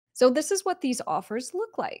So this is what these offers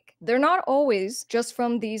look like. They're not always just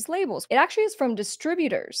from these labels. It actually is from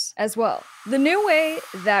distributors as well. The new way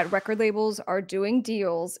that record labels are doing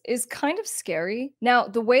deals is kind of scary. Now,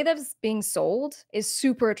 the way that it's being sold is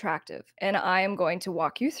super attractive, and I am going to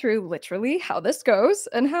walk you through literally how this goes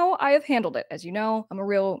and how I have handled it. As you know, I'm a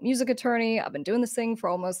real music attorney. I've been doing this thing for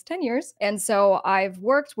almost 10 years, and so I've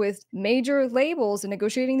worked with major labels in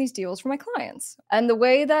negotiating these deals for my clients. And the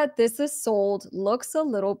way that this is sold looks a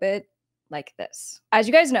little bit like this. As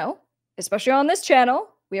you guys know, especially on this channel,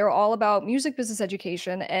 we are all about music business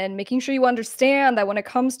education and making sure you understand that when it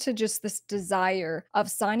comes to just this desire of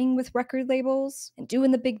signing with record labels and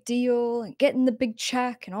doing the big deal and getting the big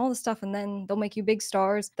check and all the stuff, and then they'll make you big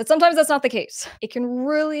stars, that sometimes that's not the case. It can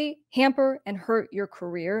really hamper and hurt your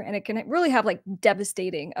career, and it can really have like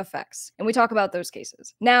devastating effects. And we talk about those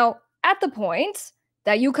cases. Now, at the point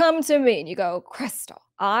that you come to me and you go, Crystal,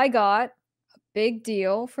 I got a big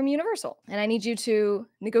deal from Universal and I need you to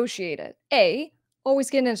negotiate it.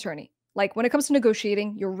 Always get an attorney. Like when it comes to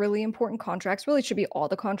negotiating your really important contracts, really should be all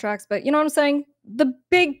the contracts, but you know what I'm saying? The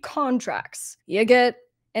big contracts. You get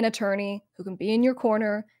an attorney who can be in your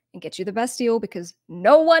corner and get you the best deal because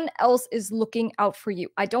no one else is looking out for you.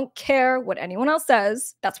 I don't care what anyone else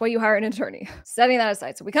says. That's why you hire an attorney. Setting that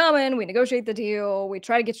aside. So we come in, we negotiate the deal, we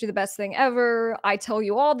try to get you the best thing ever. I tell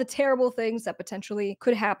you all the terrible things that potentially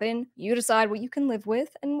could happen. You decide what you can live with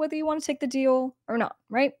and whether you want to take the deal or not,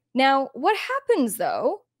 right? Now, what happens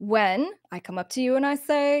though when I come up to you and I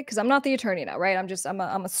say, because I'm not the attorney now, right?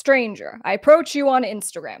 I'm a stranger. I approach you on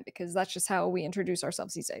Instagram because that's just how we introduce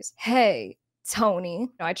ourselves these days. Hey, Tony,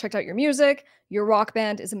 I checked out your music. Your rock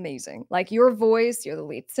band is amazing. Like your voice, you're the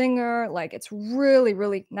lead singer. Like it's really,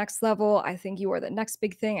 really next level. I think you are the next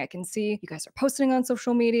big thing. I can see you guys are posting on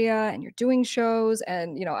social media and you're doing shows.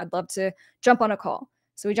 And, I'd love to jump on a call.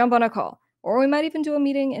 So we jump on a call. Or we might even do a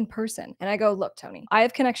meeting in person. And I go, look, Tony, I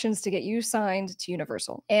have connections to get you signed to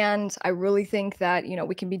Universal. And I really think that,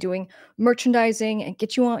 we can be doing merchandising and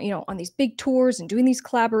get you on, on these big tours and doing these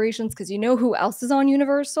collaborations because you know who else is on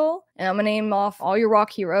Universal? And I'm gonna name off all your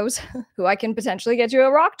rock heroes who I can potentially get you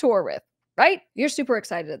a rock tour with, right? You're super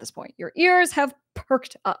excited at this point. Your ears have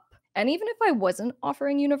perked up. And even if I wasn't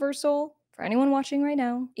offering Universal, for anyone watching right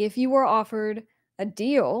now, if you were offered a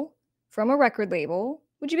deal from a record label,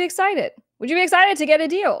 would you be excited? Would you be excited to get a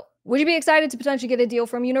deal? Would you be excited to potentially get a deal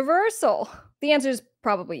from Universal? The answer is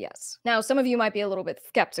probably yes. Now, some of you might be a little bit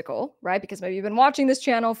skeptical, right? Because maybe you've been watching this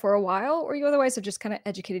channel for a while, or you otherwise have just kind of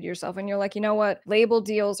educated yourself and you're like, you know what? Label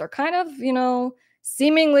deals are kind of,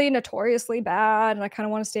 seemingly notoriously bad, and I kind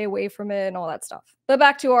of want to stay away from it and all that stuff. But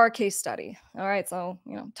back to our case study. All right, so,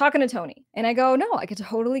 talking to Tony. And I go, no, I could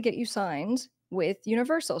totally get you signed with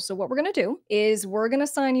Universal. So what we're going to do is we're going to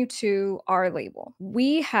sign you to our label.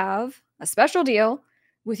 We have a special deal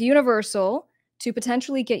with Universal to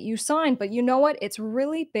potentially get you signed, but you know what? It's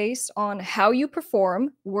really based on how you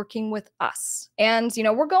perform working with us. And,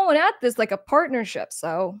 we're going at this like a partnership.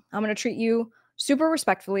 So I'm going to treat you super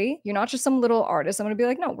respectfully. You're not just some little artist. I'm going to be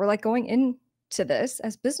like, no, we're like going into this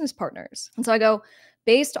as business partners. And so I go,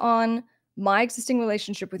 based on my existing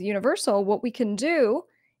relationship with Universal, what we can do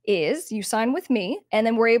is you sign with me and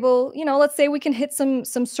then we're able, let's say we can hit some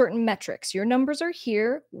certain metrics. Your numbers are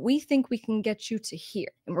here. We think we can get you to here.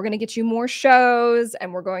 And we're going to get you more shows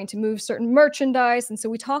and we're going to move certain merchandise. And so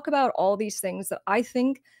we talk about all these things that I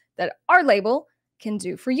think that our label can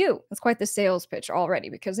do for you. It's quite the sales pitch already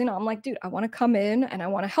because, I'm like, dude, I want to come in and I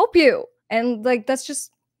want to help you. And like, that's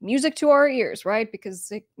just music to our ears, right?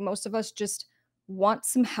 Because most of us just want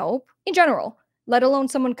some help in general, let alone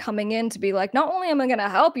someone coming in to be like, not only am I going to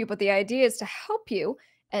help you, but the idea is to help you.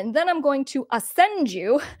 And then I'm going to ascend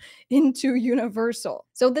you into Universal.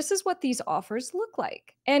 So this is what these offers look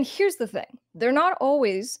like. And here's the thing. They're not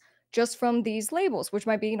always just from these labels, which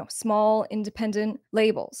might be, small independent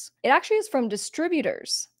labels. It actually is from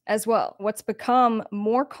distributors as well. What's become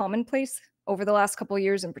more commonplace over the last couple of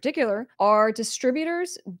years in particular are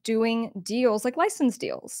distributors doing deals like license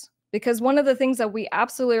deals. Because one of the things that we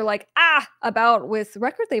absolutely are like, about with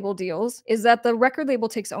record label deals is that the record label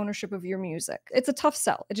takes ownership of your music. It's a tough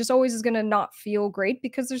sell. It just always is going to not feel great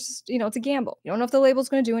because there's just, it's a gamble. You don't know if the label's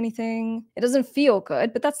going to do anything. It doesn't feel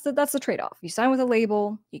good, but that's the trade-off. You sign with a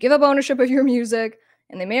label, you give up ownership of your music,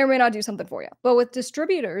 and they may or may not do something for you. But with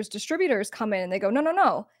distributors come in and they go,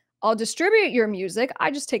 no. I'll distribute your music. I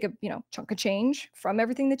just take a, chunk of change from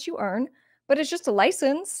everything that you earn. But it's just a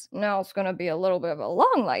license. Now it's going to be a little bit of a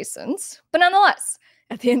long license, but nonetheless,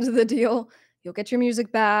 at the end of the deal, you'll get your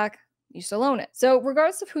music back. You still own it. So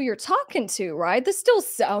regardless of who you're talking to, right, this still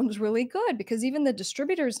sounds really good because even the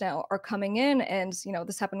distributors now are coming in and,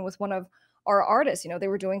 this happened with one of our artists, they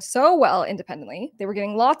were doing so well independently. They were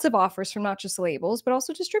getting lots of offers from not just labels, but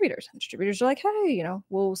also distributors. And distributors are like, hey,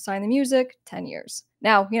 we'll sign the music 10 years.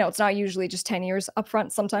 Now, it's not usually just 10 years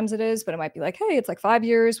upfront. Sometimes it is, but it might be like, hey, it's like 5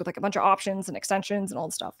 years with like a bunch of options and extensions and all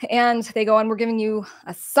the stuff. And they go, and we're giving you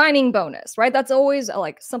a signing bonus, right? That's always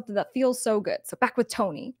like something that feels so good. So back with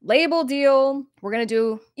Tony, label deal, we're going to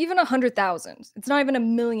do even 100,000. It's not even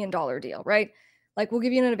 $1 million deal, right? Like, we'll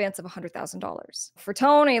give you an advance of $100,000. For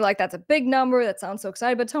Tony, like, that's a big number. That sounds so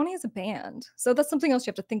exciting, but Tony is a band. So that's something else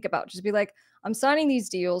you have to think about. Just be like, I'm signing these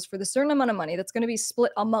deals for the certain amount of money that's going to be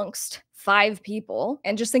split amongst 5 people,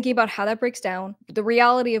 and just thinking about how that breaks down, the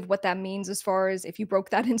reality of what that means as far as if you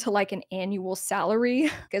broke that into like an annual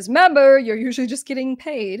salary, because remember, you're usually just getting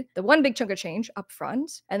paid the one big chunk of change up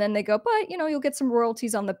front, and then they go, but you'll get some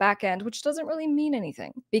royalties on the back end, which doesn't really mean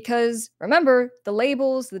anything, because remember, the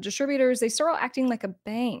labels, the distributors, they start acting like a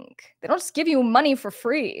bank. They don't just give you money for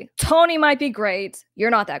free. Tony might be great,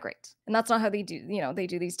 you're not that great. And that's not how they do, they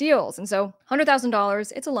do these deals. And so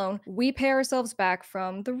 $100,000, it's a loan. We pay ourselves back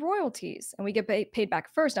from the royalties, and we get paid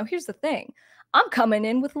back first. Now, here's the thing. I'm coming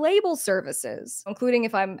in with label services, including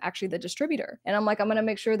if I'm actually the distributor. And I'm like, I'm going to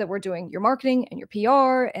make sure that we're doing your marketing and your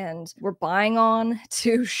PR, and we're buying on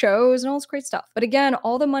to shows and all this great stuff. But again,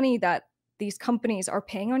 all the money that these companies are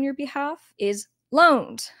paying on your behalf is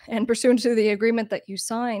loaned, and pursuant to the agreement that you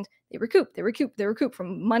signed, they recoup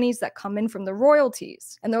from monies that come in from the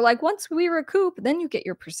royalties. And they're like, once we recoup, then you get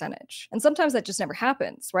your percentage. And sometimes that just never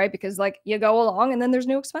happens, right? Because like you go along and then there's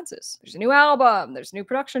new expenses. There's a new album, there's new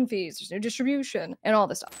production fees, there's new distribution and all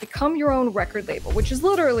this stuff. Become your own record label, which is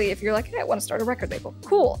literally if you're like, hey, I want to start a record label.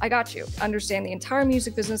 Cool, I got you. Understand the entire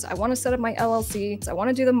music business. I want to set up my LLC. I want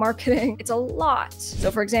to do the marketing. It's a lot. So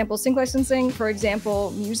for example, sync licensing, for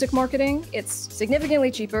example, music marketing, it's significantly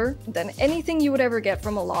cheaper than anything you would ever get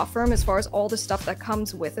from a law firm as far as all the stuff that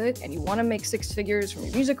comes with it, and you want to make 6 figures from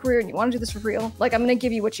your music career and you want to do this for real, like, I'm going to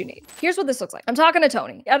give you what you need. Here's what this looks like. I'm talking to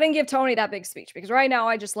Tony. I didn't give Tony that big speech because right now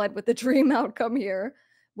I just led with the dream outcome here,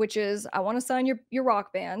 which is I want to sign your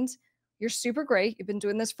rock band. You're super great. You've been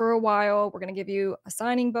doing this for a while. We're going to give you a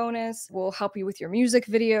signing bonus. We'll help you with your music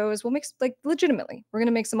videos. We'll make, like, legitimately, we're going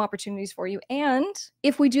to make some opportunities for you. And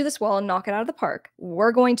if we do this well and knock it out of the park,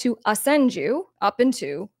 we're going to ascend you up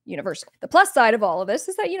into Universal. The plus side of all of this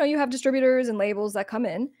is that, you have distributors and labels that come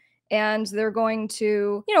in, and they're going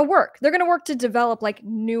to, work. They're going to work to develop like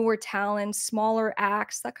newer talent, smaller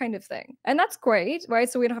acts, that kind of thing. And that's great, right?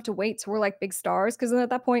 So we don't have to wait till we're like big stars. Because then at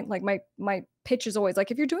that point, like my pitch is always like,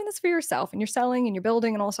 if you're doing this for yourself and you're selling and you're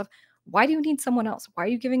building and all stuff, why do you need someone else? Why are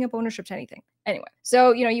you giving up ownership to anything? Anyway,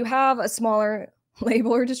 so, you have a smaller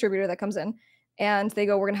label or distributor that comes in and they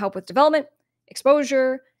go, we're going to help with development,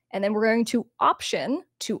 exposure, and then we're going to option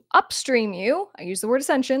to upstream you. I use the word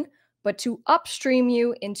ascension, but to upstream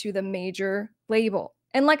you into the major label.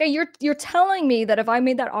 And like you're telling me that if I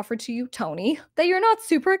made that offer to you, Tony, that you're not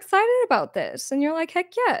super excited about this. And you're like,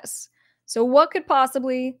 heck yes. So what could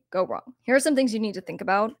possibly go wrong? Here are some things you need to think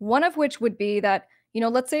about. One of which would be that,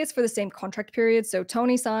 let's say it's for the same contract period. So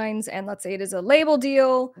Tony signs, and let's say it is a label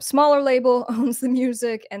deal, smaller label owns the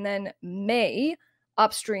music, and then may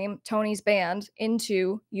upstream Tony's band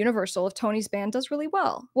into Universal if Tony's band does really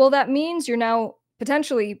well. Well, that means you're now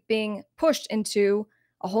potentially being pushed into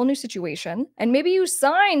a whole new situation. And maybe you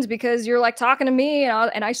signed because you're like talking to me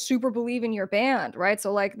and I super believe in your band, right?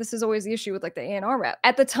 So like this is always the issue with like the A&R rep.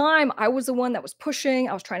 At the time, I was the one that was pushing.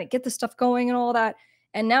 I was trying to get the stuff going and all that.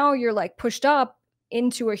 And now you're like pushed up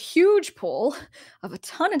into a huge pool of a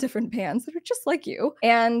ton of different bands that are just like you,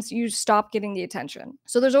 and you stop getting the attention.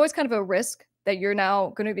 So there's always kind of a risk that you're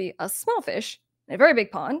now going to be a small fish in a very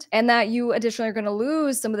big pond, and that you additionally are going to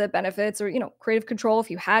lose some of the benefits or, creative control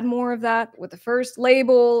if you had more of that with the first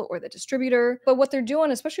label or the distributor. But what they're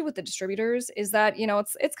doing, especially with the distributors, is that,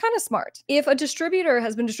 it's kind of smart. If a distributor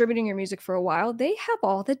has been distributing your music for a while, they have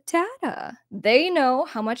all the data. They know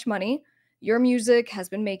how much money your music has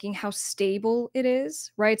been making, how stable it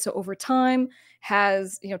is, right? So over time,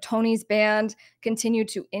 has, Tony's band continued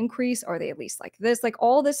to increase? Are they at least like this? Like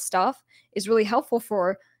all this stuff is really helpful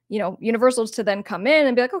for, Universals to then come in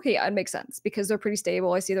and be like, okay, yeah, it makes sense because they're pretty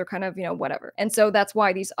stable. I see they're kind of, whatever. And so that's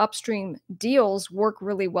why these upstream deals work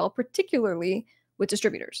really well, particularly with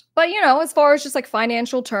distributors. But, as far as just like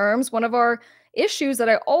financial terms, one of our issues that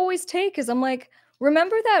I always take is I'm like,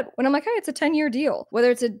 remember that when I'm like, hey, it's a 10-year deal,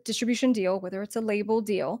 whether it's a distribution deal, whether it's a label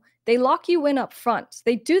deal, they lock you in up front.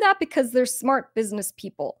 They do that because they're smart business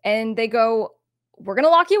people. And they go, we're going to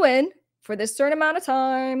lock you in for this certain amount of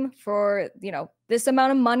time, for, this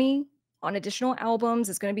amount of money on additional albums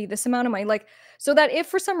is going to be this amount of money. Like, so that if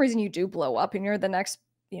for some reason you do blow up and you're the next,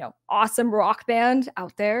 awesome rock band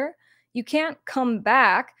out there, You can't come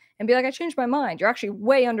back and be like, I changed my mind. You're actually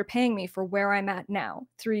way underpaying me for where I'm at now,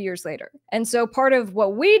 3 years later. And so part of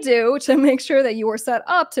what we do to make sure that you are set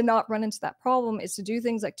up to not run into that problem is to do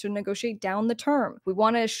things like to negotiate down the term. We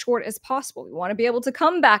want it as short as possible. We want to be able to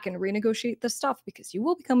come back and renegotiate the stuff because you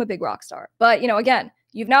will become a big rock star. But, again,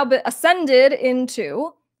 you've now been ascended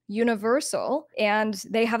into Universal, and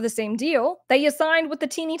they have the same deal that you signed with the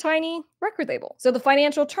teeny tiny record label. So the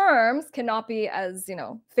financial terms cannot be as,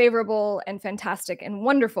 favorable and fantastic and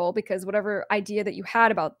wonderful because whatever idea that you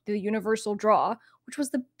had about the Universal draw, which was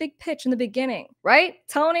the big pitch in the beginning, right?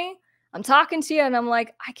 Tony, I'm talking to you and I'm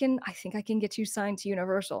like, I think I can get you signed to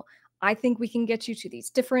Universal. I think we can get you to these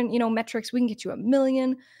different, metrics. We can get you 1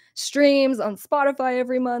 million streams on Spotify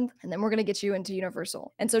every month, and then we're going to get you into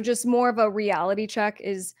Universal. And so just more of a reality check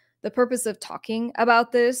is the purpose of talking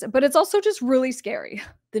about this, but it's also just really scary.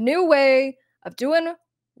 The new way of doing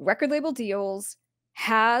record label deals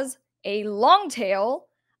has a long tail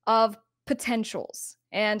of potentials,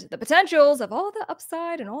 and the potentials of all the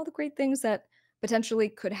upside and all the great things that potentially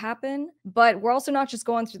could happen. But we're also not just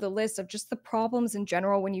going through the list of just the problems in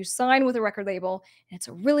general when you sign with a record label and it's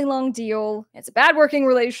a really long deal, it's a bad working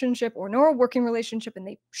relationship or no working relationship, and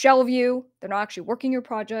they shelve you, they're not actually working your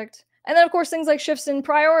project. And then, of course, things like shifts in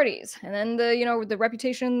priorities, and then the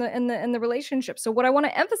reputation and the relationship. So what I want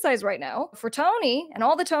to emphasize right now for Tony and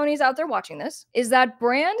all the Tonys out there watching this is that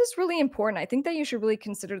brand is really important. I think that you should really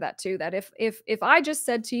consider that too. That if I just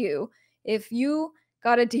said to you, if you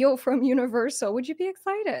got a deal from Universal, would you be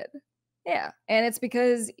excited? Yeah, and it's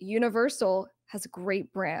because Universal has a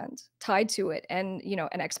great brand tied to it, and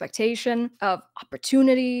an expectation of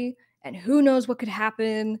opportunity and who knows what could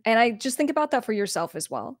happen. And I just think about that for yourself as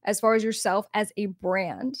well, as far as yourself as a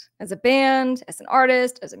brand, as a band, as an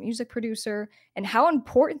artist, as a music producer, and how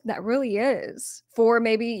important that really is for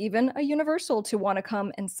maybe even a Universal to want to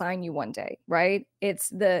come and sign you one day, right? It's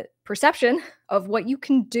the perception of what you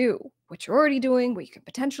can do, what you're already doing, what you can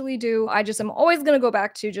potentially do. I'm always going to go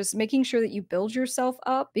back to just making sure that you build yourself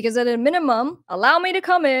up, because at a minimum, allow me to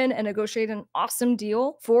come in and negotiate an awesome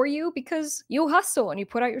deal for you because you hustle and you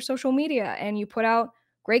put out your social media and you put out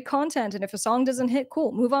great content. And if a song doesn't hit,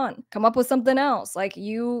 cool, move on, come up with something else. Like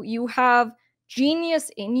you have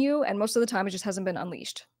genius in you, and most of the time it just hasn't been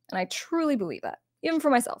unleashed. And I truly believe that. Even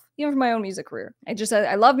for myself, even for my own music career.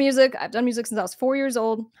 I love music. I've done music since I was 4 years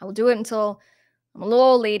old. I will do it until I'm a little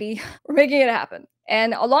old lady. We're making it happen.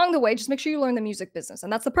 And along the way, just make sure you learn the music business.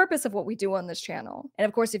 And that's the purpose of what we do on this channel. And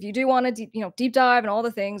of course, if you do want to deep dive and all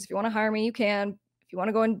the things, if you want to hire me, you can. If you want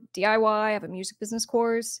to go in DIY, I have a music business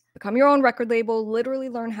course, become your own record label, literally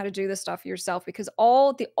learn how to do this stuff yourself, because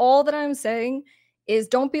all that I'm saying is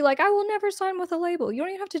don't be like, I will never sign with a label. You don't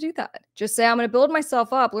even have to do that. Just say, I'm going to build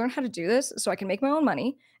myself up, learn how to do this so I can make my own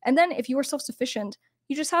money. And then if you are self-sufficient,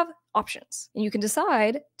 you just have options, and you can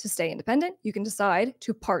decide to stay independent. You can decide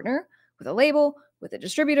to partner with a label, with a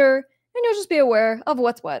distributor, and you'll just be aware of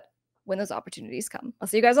what's what when those opportunities come. I'll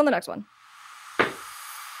see you guys on the next one.